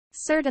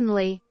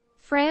Certainly.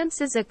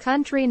 France is a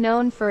country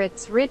known for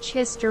its rich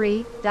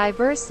history,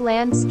 diverse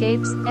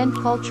landscapes, and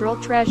cultural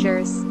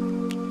treasures.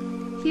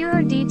 Here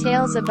are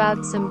details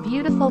about some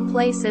beautiful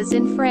places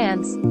in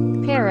France.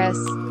 Paris.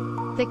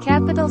 The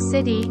capital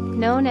city,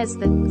 known as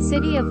the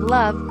City of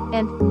Love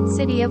and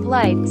City of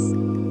Lights.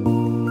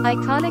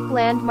 Iconic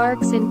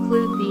landmarks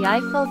include the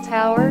Eiffel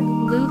Tower,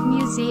 Louvre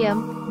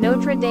Museum,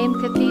 Notre Dame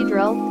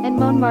Cathedral, and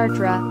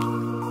Montmartre.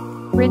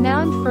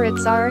 Renowned for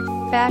its art,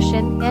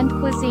 fashion, and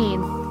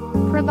cuisine.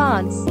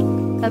 Provence.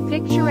 A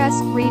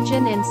picturesque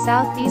region in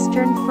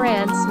southeastern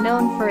France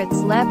known for its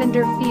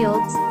lavender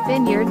fields,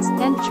 vineyards,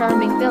 and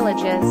charming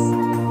villages.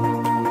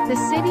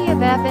 The city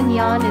of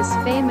Avignon is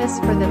famous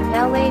for the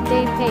Palais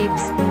des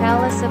Papes,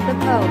 Palace of the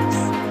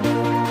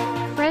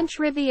Popes. French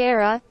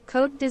Riviera,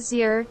 Côte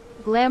d'Azur,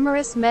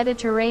 glamorous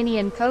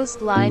Mediterranean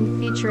coastline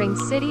featuring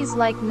cities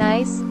like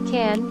Nice,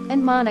 Cannes,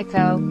 and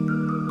Monaco.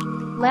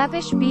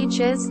 Lavish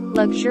beaches,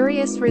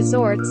 luxurious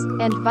resorts,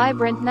 and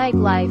vibrant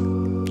nightlife.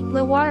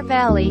 Loire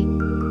Valley,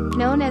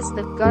 known as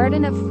the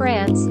Garden of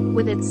France,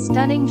 with its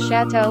stunning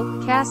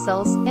chateaux,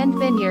 castles, and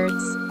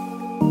vineyards.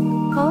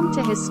 Home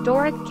to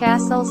historic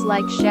castles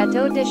like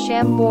Château de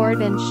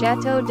Chambord and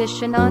Château de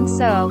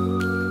Chenonceau.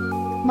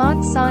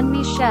 Mont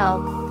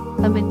Saint-Michel,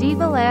 a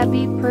medieval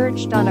abbey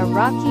perched on a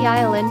rocky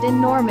island in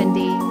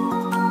Normandy.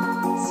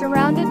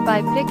 Surrounded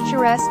by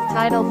picturesque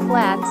tidal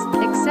flats,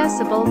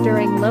 accessible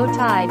during low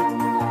tide.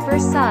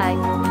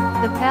 Versailles.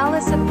 The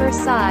Palace of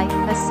Versailles,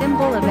 a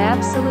symbol of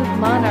absolute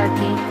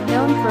monarchy,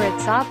 known for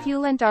its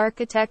opulent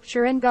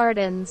architecture and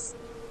gardens.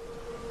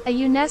 A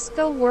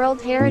UNESCO World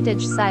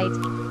Heritage Site.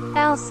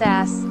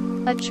 Alsace.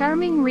 A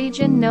charming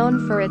region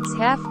known for its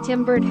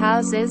half-timbered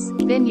houses,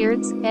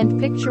 vineyards, and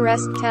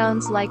picturesque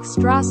towns like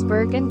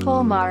Strasbourg and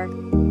Colmar.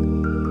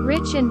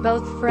 Rich in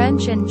both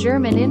French and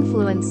German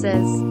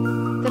influences.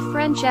 The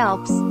French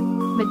Alps.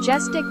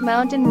 Majestic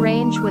mountain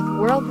range with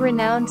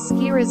world-renowned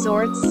ski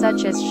resorts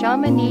such as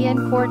Chamonix and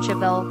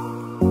Courchevel.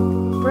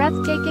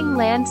 Breathtaking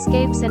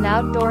landscapes and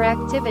outdoor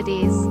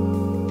activities.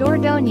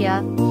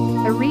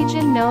 Dordogne, a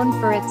region known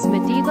for its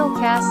medieval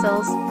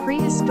castles,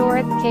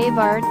 prehistoric cave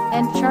art,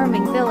 and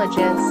charming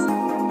villages.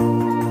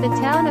 The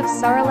town of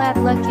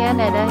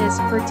Sarlat-la-Canéda is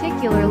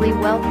particularly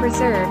well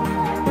preserved.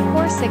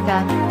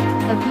 Corsica,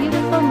 a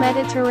beautiful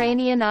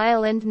Mediterranean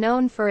island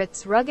known for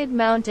its rugged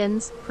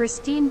mountains,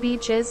 pristine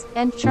beaches,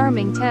 and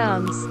charming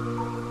towns.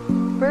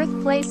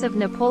 Birthplace of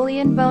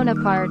Napoleon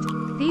Bonaparte.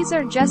 These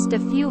are just a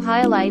few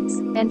highlights,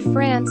 and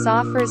France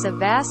offers a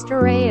vast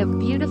array of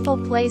beautiful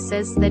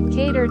places that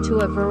cater to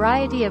a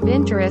variety of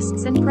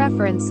interests and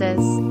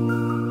preferences.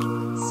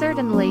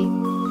 Certainly,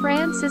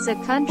 France is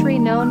a country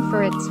known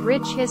for its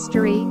rich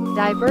history,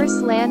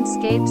 diverse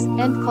landscapes,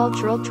 and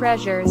cultural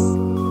treasures.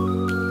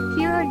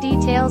 Here are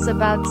details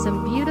about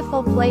some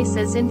beautiful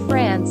places in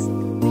France.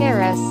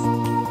 Paris.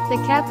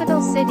 The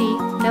capital city,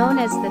 known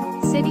as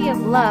the City of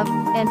Love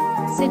and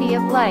City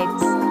of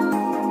Lights.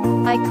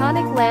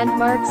 Iconic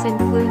landmarks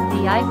include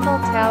the Eiffel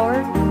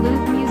Tower,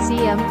 Louvre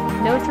Museum,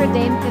 Notre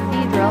Dame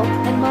Cathedral,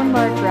 and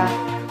Montmartre.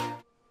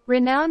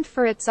 Renowned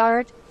for its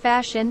art,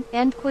 fashion,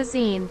 and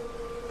cuisine.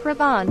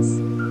 Provence.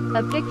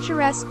 A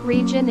picturesque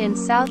region in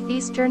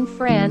southeastern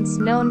France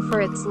known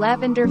for its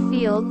lavender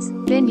fields,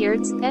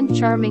 vineyards, and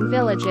charming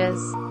villages.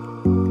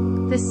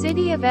 The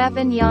city of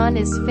Avignon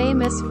is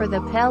famous for the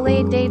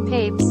Palais des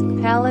Papes,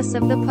 Palace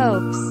of the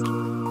Popes.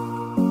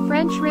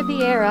 French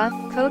Riviera,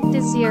 Côte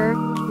d'Azur,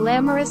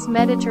 glamorous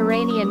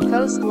Mediterranean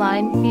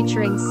coastline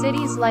featuring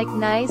cities like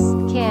Nice,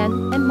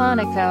 Cannes, and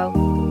Monaco.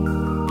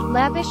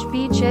 Lavish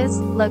beaches,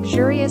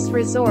 luxurious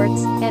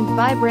resorts, and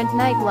vibrant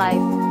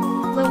nightlife.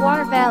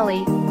 Loire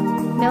Valley,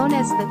 known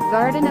as the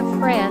Garden of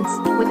France,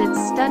 with its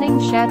stunning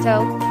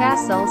chateaux,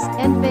 castles,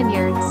 and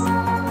vineyards.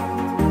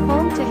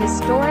 Home to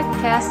historic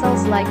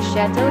castles like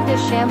Château de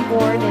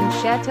Chambord and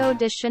Château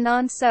de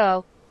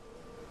Chenonceau.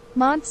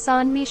 Mont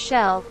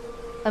Saint-Michel,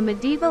 a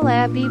medieval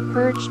abbey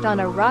perched on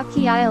a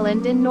rocky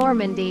island in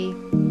Normandy.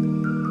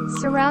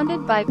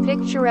 Surrounded by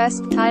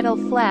picturesque tidal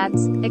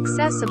flats,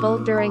 accessible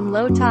during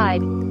low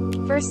tide.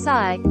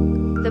 Versailles.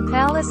 The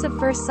Palace of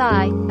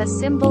Versailles, a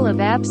symbol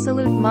of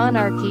absolute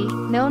monarchy,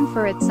 known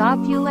for its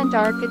opulent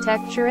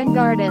architecture and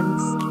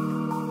gardens.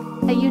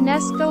 A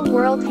UNESCO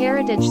World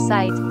Heritage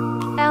Site.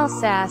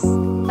 Alsace.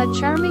 A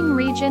charming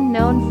region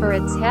known for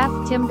its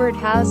half-timbered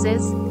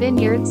houses,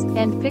 vineyards,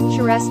 and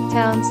picturesque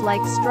towns like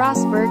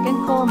Strasbourg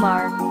and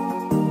Colmar.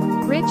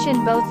 Rich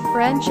in both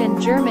French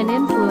and German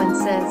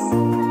influences.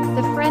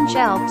 The French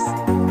Alps.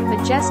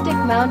 Majestic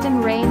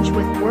mountain range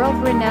with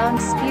world-renowned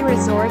ski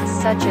resorts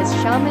such as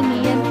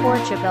Chamonix and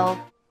Courchevel.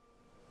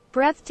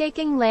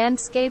 Breathtaking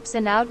landscapes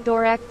and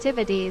outdoor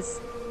activities.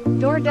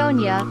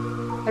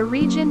 Dordogne, a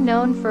region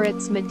known for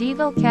its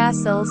medieval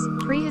castles,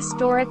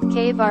 prehistoric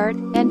cave art,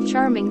 and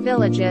charming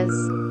villages.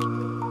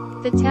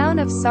 The town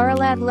of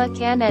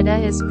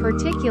Sarlat-la-Canéda is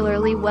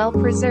particularly well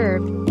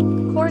preserved.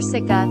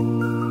 Corsica,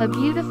 a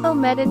beautiful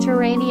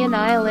Mediterranean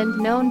island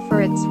known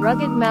for its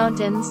rugged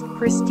mountains,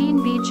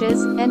 pristine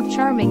beaches, and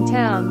charming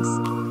towns.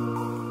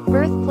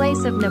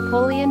 Birthplace of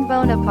Napoleon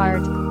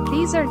Bonaparte.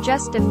 These are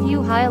just a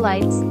few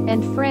highlights,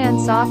 and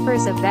France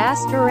offers a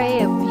vast array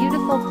of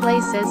beautiful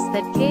places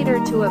that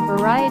cater to a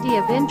variety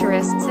of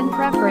interests and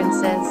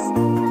preferences.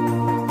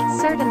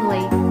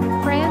 Certainly,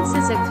 France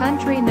is a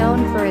country known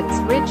for its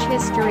rich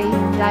history,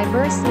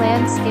 diverse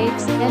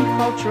landscapes, and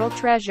cultural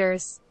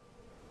treasures.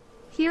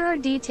 Here are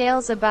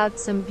details about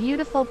some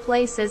beautiful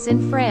places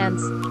in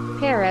France.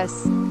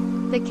 Paris.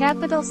 The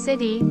capital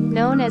city,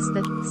 known as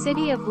the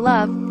City of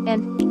Love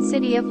and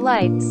City of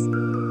Lights.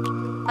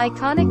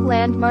 Iconic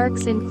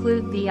landmarks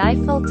include the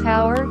Eiffel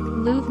Tower,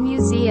 Louvre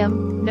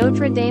Museum,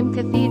 Notre Dame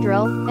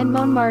Cathedral, and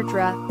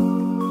Montmartre.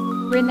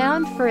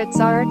 Renowned for its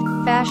art,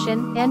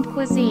 fashion, and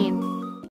cuisine.